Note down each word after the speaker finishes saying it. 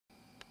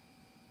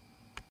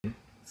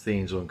It's the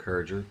Angel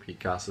Encourager, Pete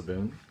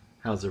Cossaboon.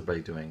 How's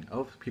everybody doing?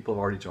 Oh, people have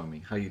already joined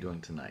me. How are you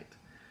doing tonight?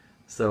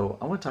 So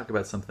I want to talk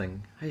about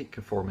something. Hey,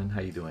 Kaforman,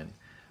 how you doing?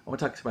 I want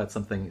to talk about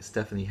something.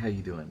 Stephanie, how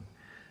you doing?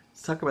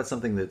 Let's talk about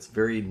something that's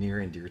very near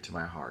and dear to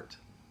my heart,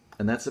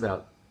 and that's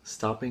about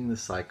stopping the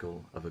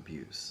cycle of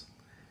abuse.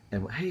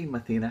 And hey,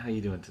 Mathina, how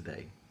you doing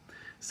today?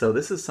 So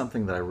this is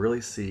something that I really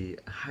see.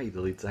 Hi,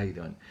 Delita, how you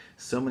doing?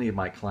 So many of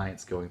my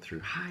clients going through.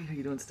 Hi, how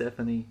you doing,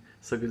 Stephanie?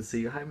 So good to see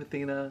you. Hi,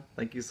 Mathina.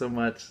 Thank you so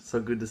much. So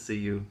good to see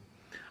you.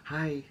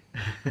 Hi.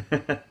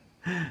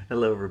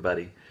 Hello,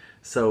 everybody.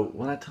 So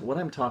what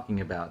I'm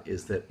talking about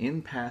is that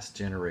in past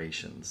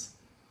generations,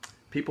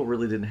 people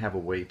really didn't have a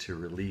way to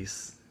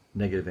release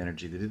negative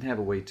energy. They didn't have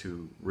a way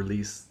to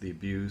release the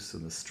abuse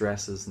and the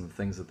stresses and the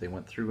things that they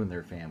went through in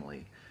their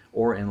family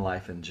or in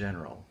life in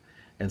general.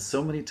 And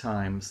so many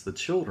times the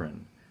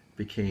children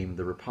became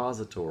the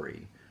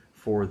repository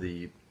for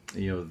the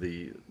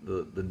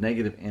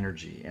negative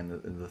energy and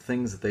the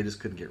things that they just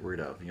couldn't get rid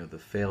of. The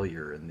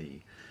failure and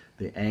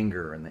the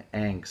anger and the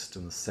angst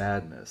and the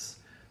sadness.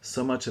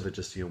 So much of it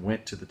just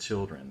went to the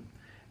children.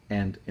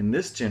 And in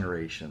this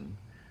generation,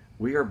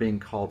 we are being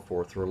called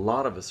forth, or a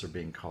lot of us are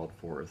being called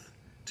forth,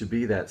 to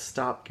be that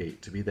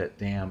stopgate, to be that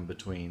dam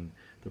between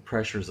the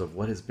pressures of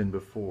what has been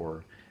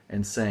before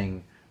and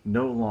saying,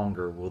 no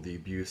longer will the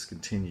abuse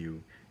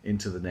continue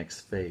into the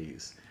next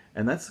phase.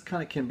 And that's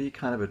can be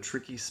kind of a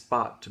tricky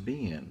spot to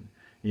be in.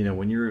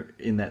 When you're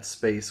in that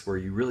space where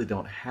you really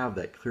don't have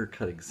that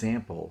clear-cut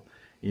example,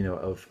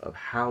 of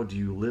how do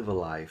you live a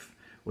life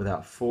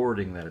without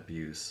forwarding that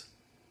abuse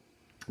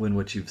when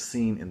what you've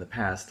seen in the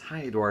past.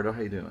 Hi, Eduardo,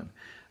 how you doing?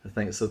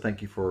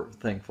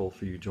 Thankful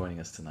for you joining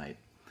us tonight.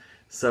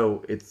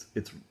 So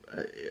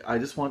I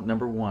just want,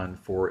 number one,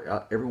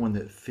 for everyone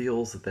that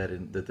feels that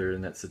they're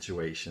in that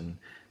situation,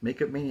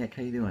 Makeup Maniac,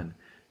 how you doing?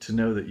 To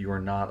know that you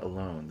are not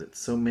alone. That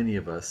so many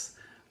of us.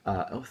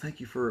 Oh, thank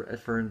you for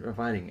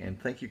inviting, and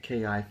thank you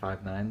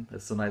KI59.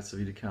 That's so nice of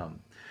you to come.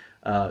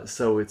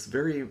 So it's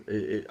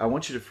I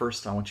want you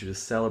to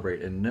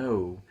celebrate and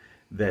know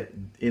that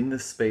in the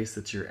space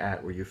that you're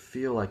at, where you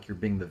feel like you're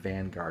being the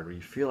vanguard, where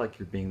you feel like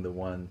you're being the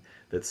one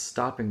that's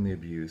stopping the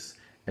abuse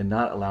and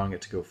not allowing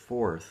it to go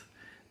forth,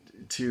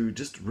 to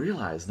just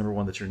realize, number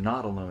one, that you're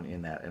not alone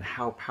in that, and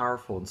how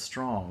powerful and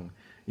strong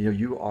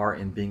you are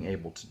in being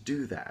able to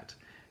do that.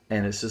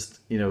 And it's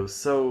just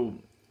so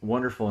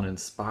wonderful and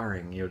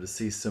inspiring to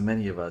see so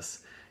many of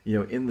us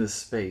in this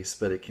space.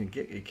 But it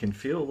can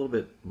feel a little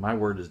bit, my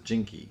word is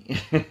jinky.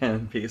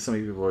 And so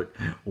many people are like,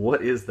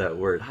 what is that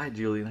word? Hi,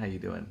 Julian, how you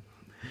doing?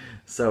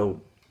 So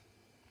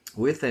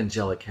with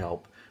angelic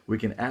help, we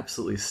can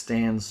absolutely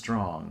stand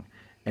strong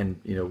and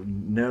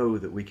know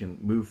that we can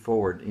move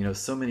forward.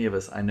 So many of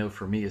us, I know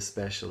for me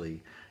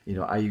especially,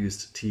 I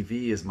used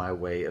TV as my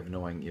way of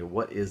knowing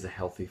what is a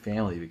healthy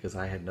family, because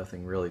I had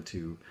nothing really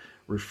to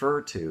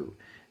refer to.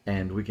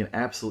 And we can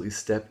absolutely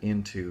step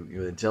into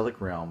the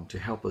angelic realm to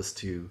help us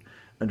to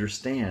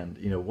understand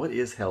what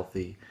is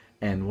healthy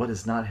and what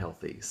is not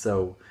healthy.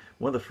 So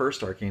one of the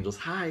first archangels,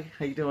 hi,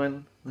 how you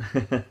doing?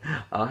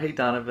 Hey,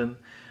 Donovan.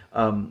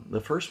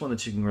 The first one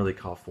that you can really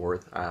call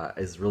forth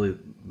is really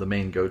the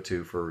main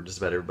go-to for just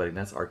about everybody, and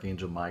that's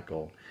Archangel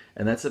Michael.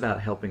 And that's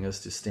about helping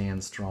us to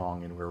stand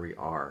strong in where we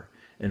are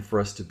and for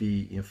us to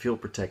be, feel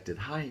protected.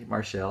 Hi,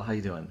 Marshall, how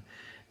you doing?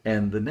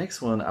 And the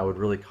next one I would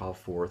really call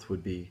forth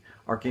would be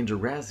Archangel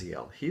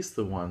Raziel. He's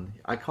the one,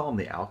 I call him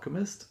the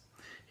alchemist.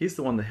 He's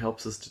the one that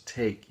helps us to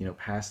take,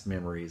 past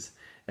memories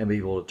and be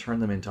able to turn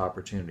them into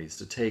opportunities,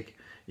 to take,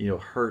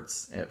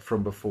 hurts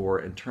from before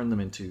and turn them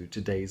into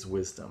today's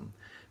wisdom.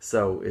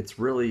 So it's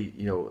really,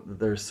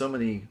 there's so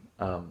many,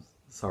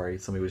 sorry,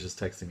 somebody was just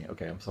texting me.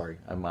 Okay, I'm sorry.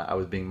 I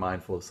was being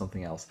mindful of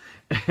something else.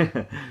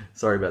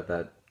 Sorry about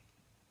that.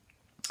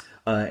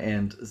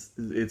 And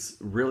it's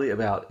really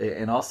about,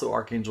 and also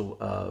Archangel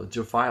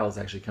Jophiel is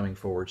actually coming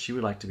forward. She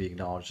would like to be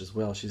acknowledged as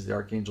well. She's the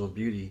Archangel of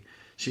Beauty.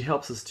 She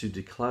helps us to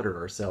declutter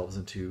ourselves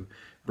and to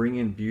bring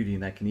in beauty,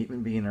 and that can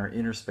even be in our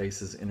inner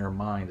spaces, in our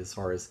mind, as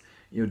far as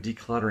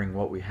decluttering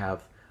what we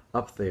have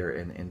up there,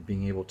 and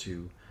being able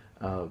to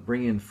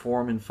bring in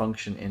form and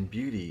function and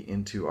beauty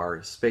into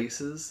our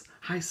spaces.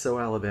 Hi, So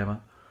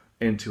Alabama.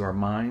 Into our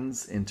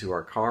minds, into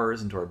our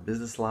cars, into our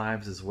business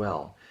lives as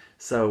well.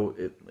 So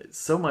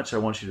so much I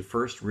want you to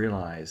first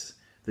realize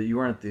that you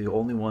aren't the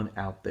only one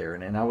out there.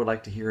 And I would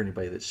like to hear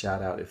anybody that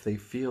shout out if they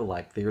feel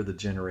like they're the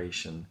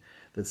generation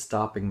that's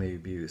stopping the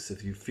abuse.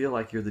 If you feel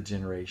like you're the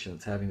generation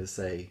that's having to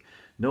say,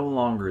 no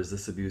longer is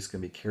this abuse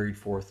going to be carried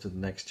forth to the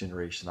next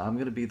generation. I'm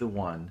going to be the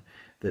one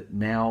that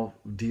now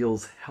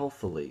deals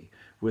healthily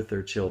with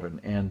their children.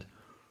 And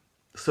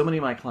so many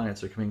of my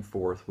clients are coming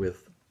forth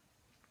with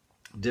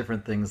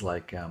different things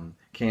like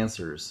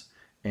cancers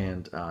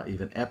and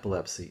even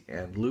epilepsy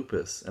and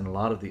lupus and a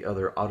lot of the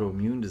other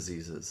autoimmune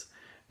diseases.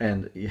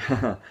 And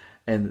yeah,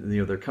 and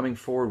they're coming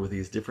forward with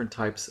these different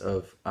types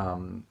of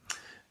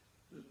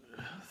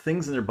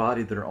things in their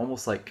body that are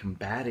almost like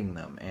combating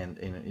them, and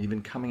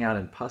even coming out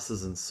in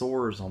pusses and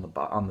sores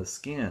on the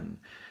skin.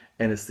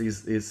 And it's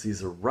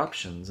these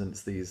eruptions, and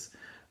it's these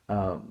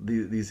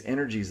these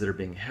energies that are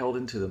being held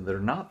into them that are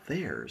not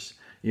theirs,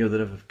 that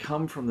have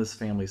come from this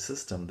family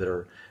system, that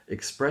are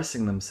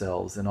expressing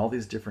themselves in all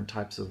these different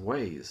types of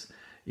ways.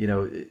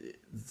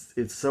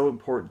 It's so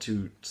important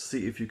to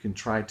see if you can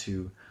try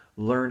to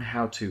learn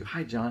how to,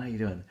 hi John, how you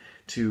doing,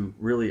 to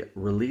really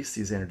release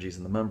these energies.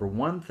 And the number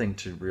one thing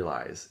to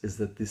realize is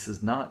that this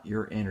is not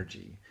your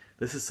energy.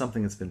 This is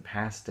something that's been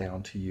passed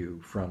down to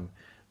you from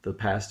the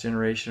past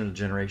generation or the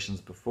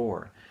generations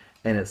before.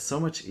 And it's so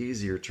much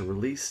easier to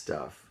release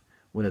stuff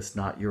when it's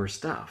not your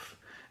stuff.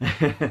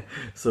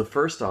 So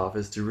first off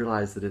is to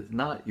realize that it's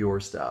not your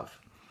stuff.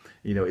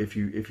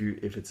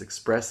 If it's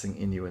expressing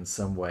in you in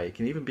some way, it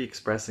can even be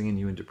expressing in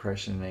you in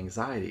depression and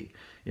anxiety.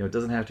 It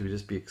doesn't have to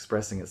just be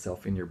expressing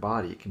itself in your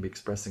body. It can be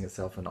expressing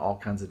itself in all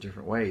kinds of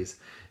different ways.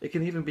 It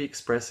can even be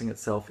expressing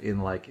itself in,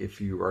 like, if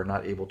you are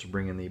not able to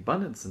bring in the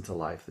abundance into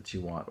life that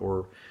you want,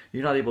 or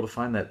you're not able to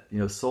find that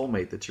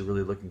soulmate that you're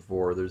really looking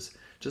for, or there's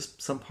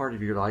just some part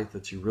of your life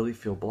that you really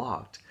feel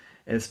blocked,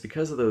 and it's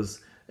because of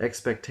those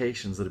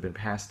expectations that have been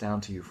passed down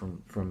to you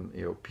from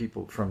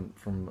people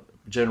from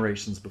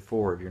generations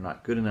before. If you're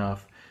not good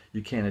enough,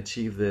 you can't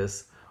achieve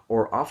this,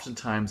 or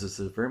oftentimes it's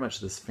very much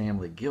this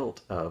family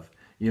guilt of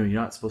you're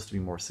not supposed to be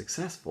more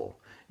successful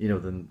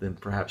than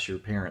perhaps your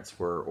parents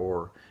were,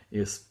 or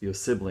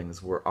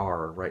siblings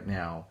are right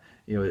now.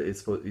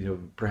 It's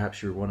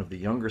perhaps you're one of the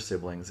younger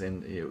siblings,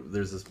 and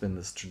there's been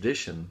this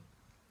tradition,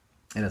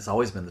 and it's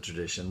always been the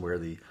tradition, where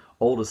the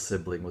oldest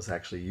sibling was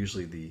actually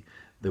usually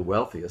the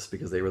wealthiest,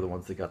 because they were the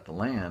ones that got the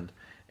land.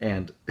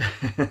 And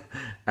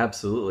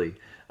absolutely.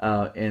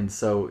 And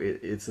so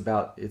it's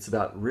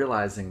about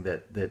realizing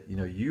that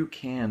you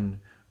can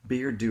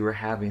be or do or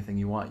have anything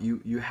you want.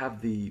 You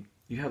have the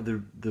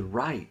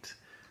right,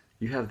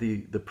 you have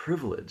the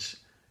privilege,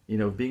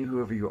 being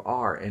whoever you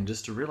are, and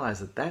just to realize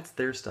that that's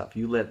their stuff.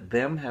 You let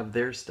them have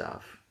their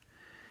stuff,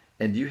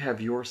 and you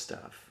have your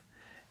stuff,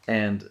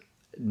 and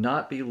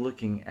not be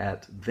looking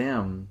at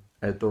them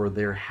or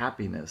their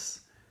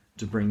happiness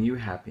to bring you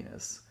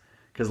happiness.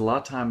 Because a lot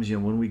of times,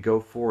 when we go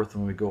forth,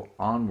 when we go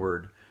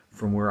onward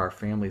from where our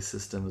family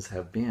systems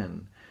have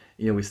been,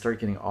 we start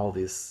getting all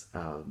this,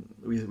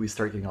 we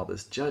start getting all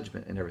this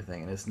judgment and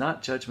everything. And it's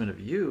not judgment of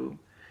you,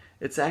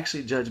 it's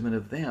actually judgment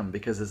of them.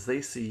 Because as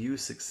they see you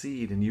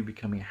succeed and you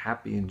becoming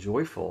happy and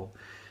joyful,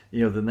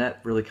 then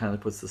that really kind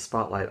of puts the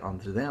spotlight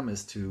onto them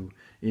as to,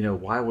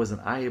 why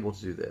wasn't I able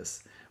to do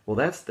this? Well,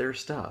 that's their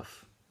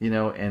stuff,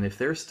 and if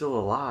they're still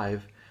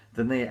alive,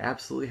 then they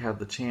absolutely have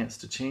the chance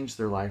to change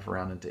their life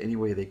around into any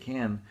way they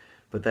can,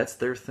 but that's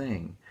their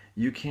thing.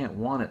 You can't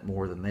want it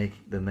more than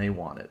they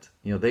want it.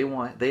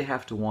 They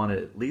have to want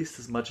it at least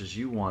as much as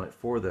you want it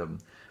for them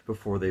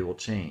before they will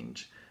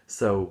change.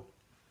 So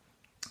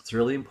it's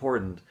really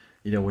important,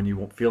 when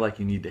you feel like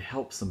you need to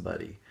help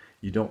somebody,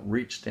 you don't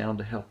reach down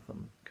to help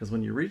them. Because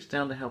when you reach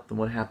down to help them,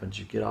 what happens?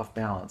 You get off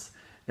balance,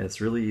 and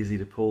it's really easy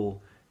to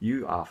pull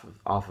you off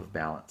of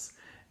balance.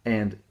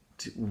 And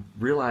to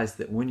realize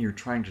that when you're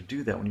trying to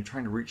do that, when you're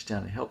trying to reach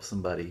down and help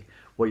somebody,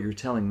 what you're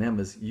telling them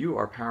is you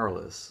are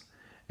powerless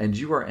and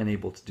you are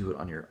unable to do it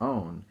on your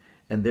own,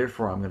 and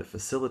therefore I'm going to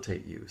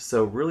facilitate you.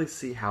 So really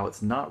see how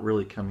it's not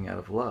really coming out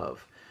of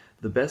love.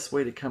 The best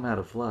way to come out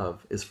of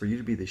love is for you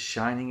to be the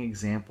shining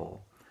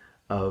example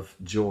of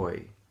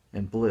joy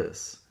and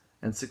bliss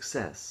and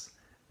success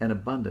and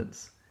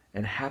abundance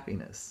and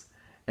happiness,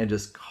 and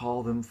just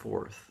call them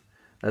forth.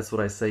 That's what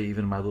I say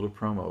even in my little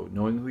promo,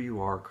 knowing who you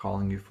are,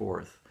 calling you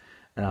forth.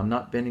 And I'm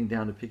not bending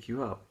down to pick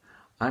you up.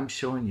 I'm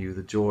showing you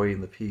the joy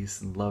and the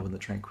peace and love and the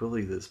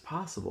tranquility that is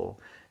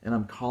possible, and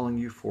I'm calling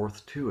you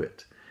forth to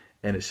it.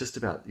 And it's just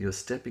about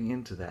stepping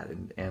into that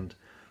and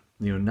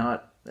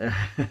not.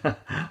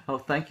 Oh,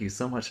 thank you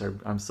so much.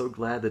 I'm so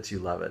glad that you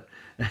love it.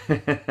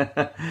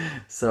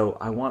 So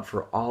I want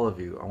for all of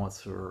you, I want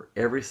for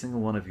every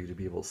single one of you to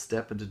be able to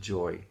step into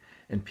joy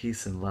and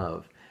peace and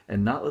love,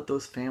 and not let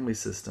those family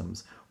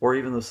systems or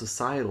even those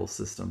societal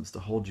systems to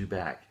hold you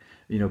back.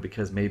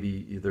 Because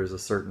maybe there's a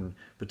certain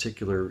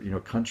particular,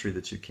 country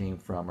that you came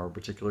from, or a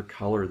particular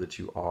color that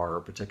you are, or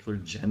a particular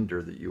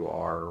gender that you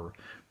are, or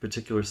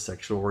particular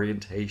sexual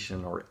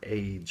orientation, or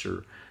age,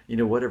 or,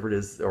 whatever it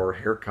is, or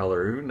hair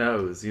color, who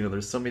knows?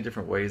 There's so many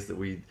different ways that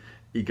we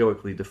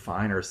egoically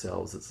define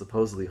ourselves that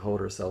supposedly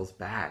hold ourselves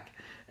back.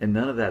 And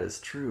none of that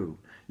is true.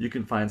 You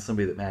can find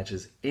somebody that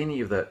matches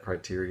any of that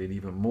criteria and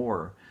even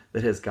more,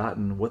 that has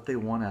gotten what they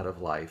want out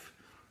of life,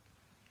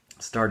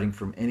 starting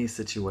from any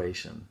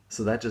situation.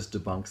 So that just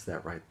debunks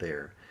that right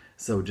there.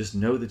 So just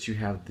know that you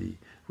have the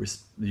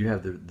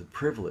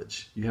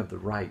privilege, you have the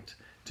right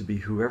to be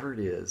whoever it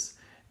is.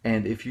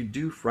 And if you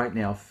do right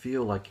now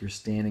feel like you're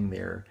standing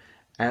there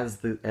as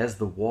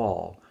the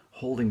wall,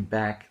 holding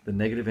back the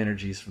negative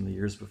energies from the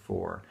years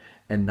before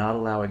and not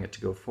allowing it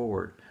to go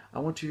forward, I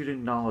want you to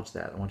acknowledge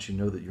that. I want you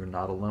to know that you're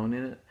not alone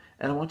in it,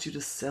 and I want you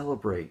to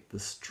celebrate the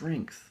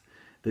strength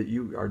that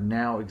you are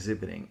now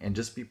exhibiting, and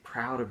just be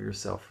proud of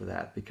yourself for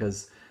that,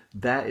 because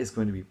that is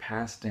going to be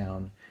passed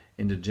down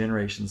into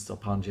generations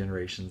upon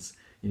generations,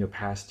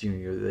 passed,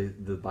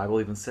 the Bible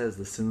even says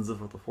the sins of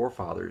the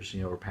forefathers,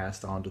 are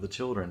passed on to the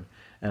children.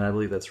 And I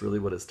believe that's really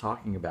what it's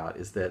talking about,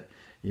 is that,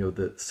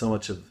 that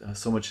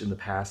so much in the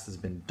past has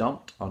been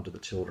dumped onto the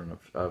children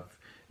of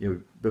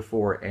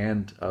before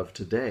and of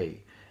today.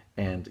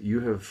 And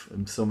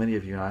so many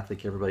of you, and I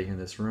think everybody in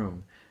this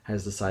room,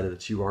 has decided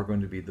that you are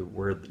going to be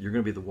you're going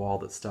to be the wall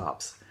that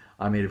stops.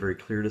 I made a very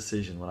clear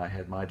decision when I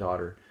had my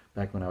daughter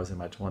back when I was in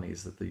my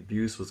 20s that the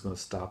abuse was going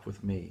to stop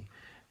with me.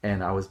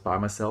 And I was by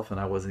myself, and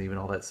I wasn't even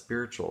all that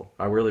spiritual.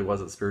 I really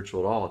wasn't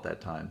spiritual at all at that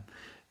time.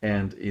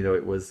 And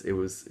it was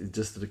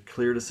just a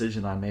clear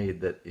decision I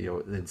made that,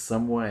 in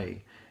some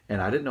way.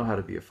 And I didn't know how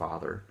to be a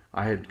father.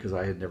 Because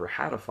I had never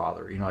had a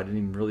father. I didn't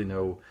even really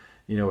know,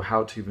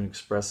 how to even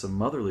express a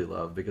motherly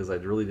love, because I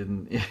really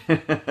didn't.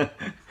 I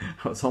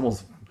was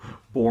almost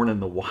born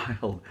in the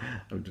wild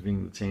of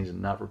doing the change.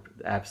 And not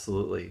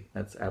absolutely,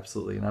 that's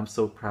absolutely. And I'm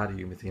so proud of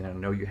you, Mathina. I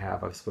know you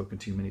have. I've spoken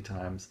to you many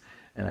times,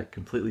 and I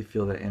completely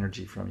feel that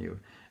energy from you,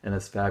 and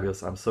that's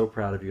fabulous. I'm so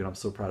proud of you, and I'm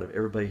so proud of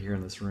everybody here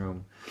in this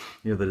room,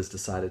 that has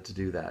decided to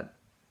do that.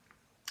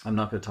 I'm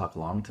not going to talk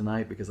long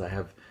tonight because I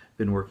have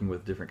been working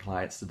with different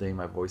clients today.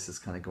 My voice is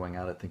kind of going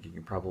out. I think you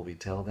can probably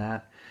tell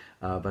that.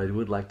 But I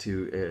would like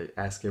to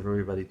ask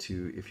everybody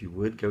to, if you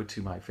would, go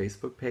to my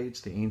Facebook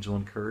page, The Angel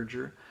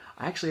Encourager.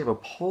 I actually have a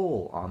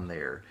poll on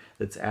there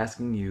that's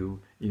asking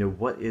you,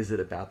 what is it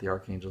about the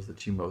archangels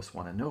that you most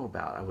want to know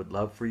about? I would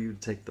love for you to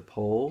take the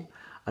poll.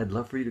 I'd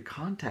love for you to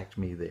contact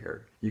me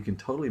there. You can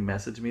totally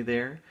message me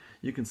there.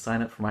 You can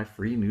sign up for my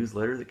free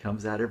newsletter that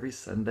comes out every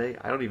Sunday.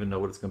 I don't even know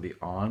what it's going to be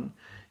on.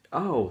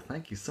 Oh,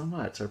 thank you so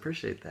much. I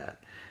appreciate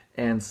that.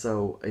 And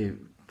so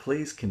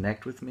please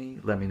connect with me.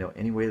 Let me know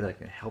any way that I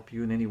can help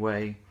you in any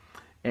way.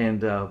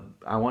 And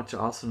I want to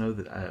also know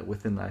that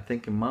within, I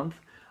think, a month,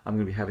 I'm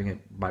going to be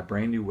having my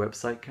brand new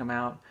website come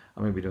out.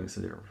 I'm going to be doing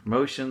some different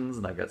promotions,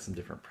 and I've got some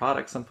different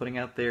products I'm putting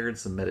out there and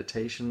some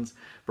meditations.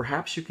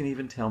 Perhaps you can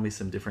even tell me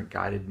some different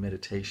guided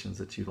meditations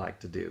that you'd like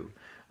to do.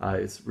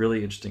 It's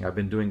really interesting. I've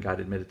been doing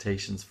guided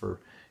meditations for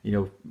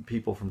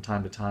people from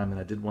time to time, and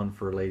I did one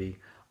for a lady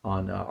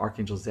on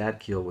Archangel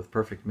Zadkiel with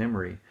perfect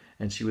memory,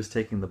 and she was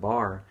taking the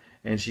bar,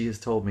 and she has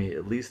told me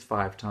at least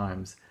 5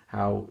 times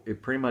how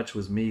it pretty much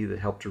was me that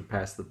helped her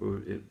pass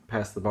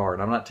the bar.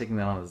 And I'm not taking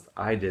that on as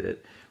I did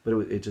it, but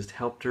it just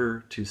helped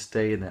her to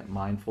stay in that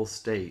mindful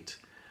state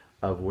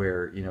of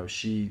where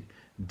she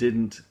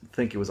didn't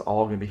think it was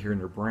all going to be here in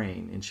her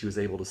brain, and she was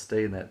able to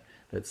stay in that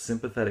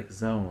sympathetic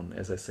zone,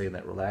 as I say, in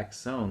that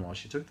relaxed zone while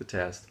she took the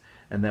test,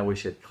 and that way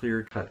she had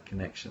clear-cut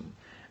connection.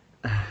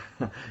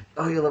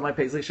 Oh, you love my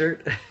paisley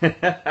shirt?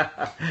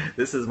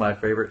 This is my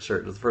favorite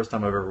shirt. It's the first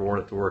time I've ever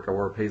worn it to work. I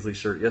wore a paisley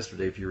shirt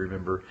yesterday, if you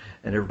remember,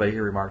 and everybody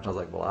here remarked, and I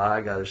was like, well,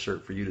 I got a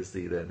shirt for you to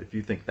see then. If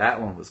you think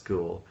that one was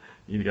cool,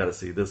 you got to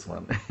see this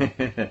one.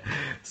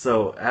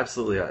 So,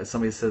 absolutely,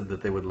 somebody said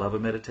that they would love a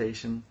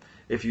meditation.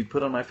 If you'd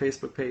put on my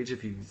Facebook page,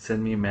 if you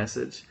send me a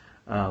message,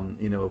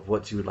 of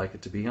what you would like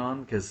it to be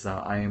on, because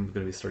I am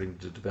going to be starting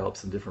to develop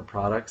some different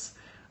products.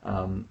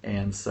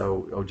 And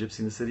so, Gypsy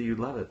in the City, you'd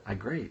love it.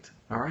 Great.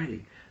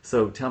 Alrighty.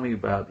 So tell me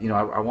about,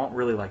 I want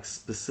really like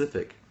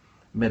specific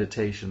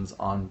meditations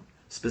on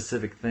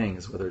specific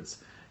things, whether it's,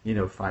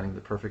 finding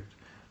the perfect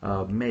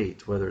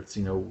mate, whether it's,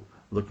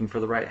 looking for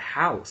the right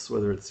house,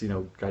 whether it's,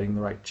 getting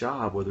the right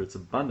job, whether it's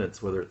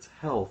abundance, whether it's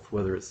health,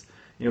 whether it's,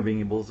 being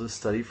able to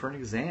study for an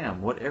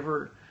exam,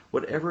 whatever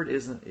it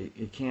is,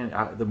 it can,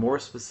 the more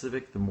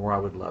specific, the more I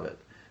would love it.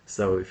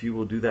 So if you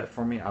will do that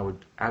for me, I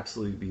would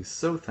absolutely be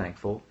so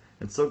thankful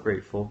and so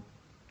grateful.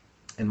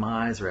 And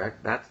my eyes are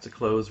about to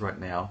close right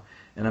now,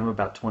 and I'm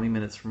about 20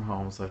 minutes from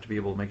home, so I have to be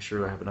able to make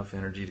sure I have enough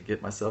energy to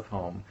get myself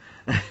home.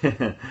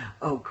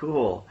 Oh,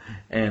 cool.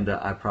 And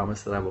I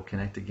promise that I will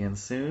connect again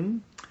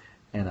soon,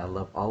 and I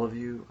love all of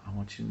you. I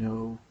want you to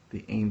know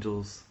the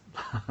angels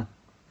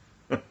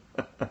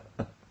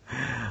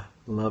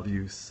love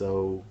you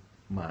so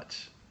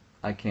much.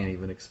 I can't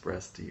even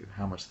express to you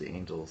how much the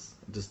angels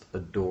just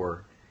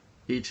adore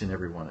each and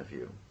every one of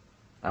you.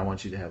 I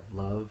want you to have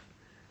love,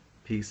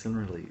 peace, and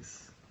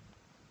release.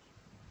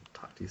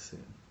 Talk to you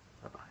soon.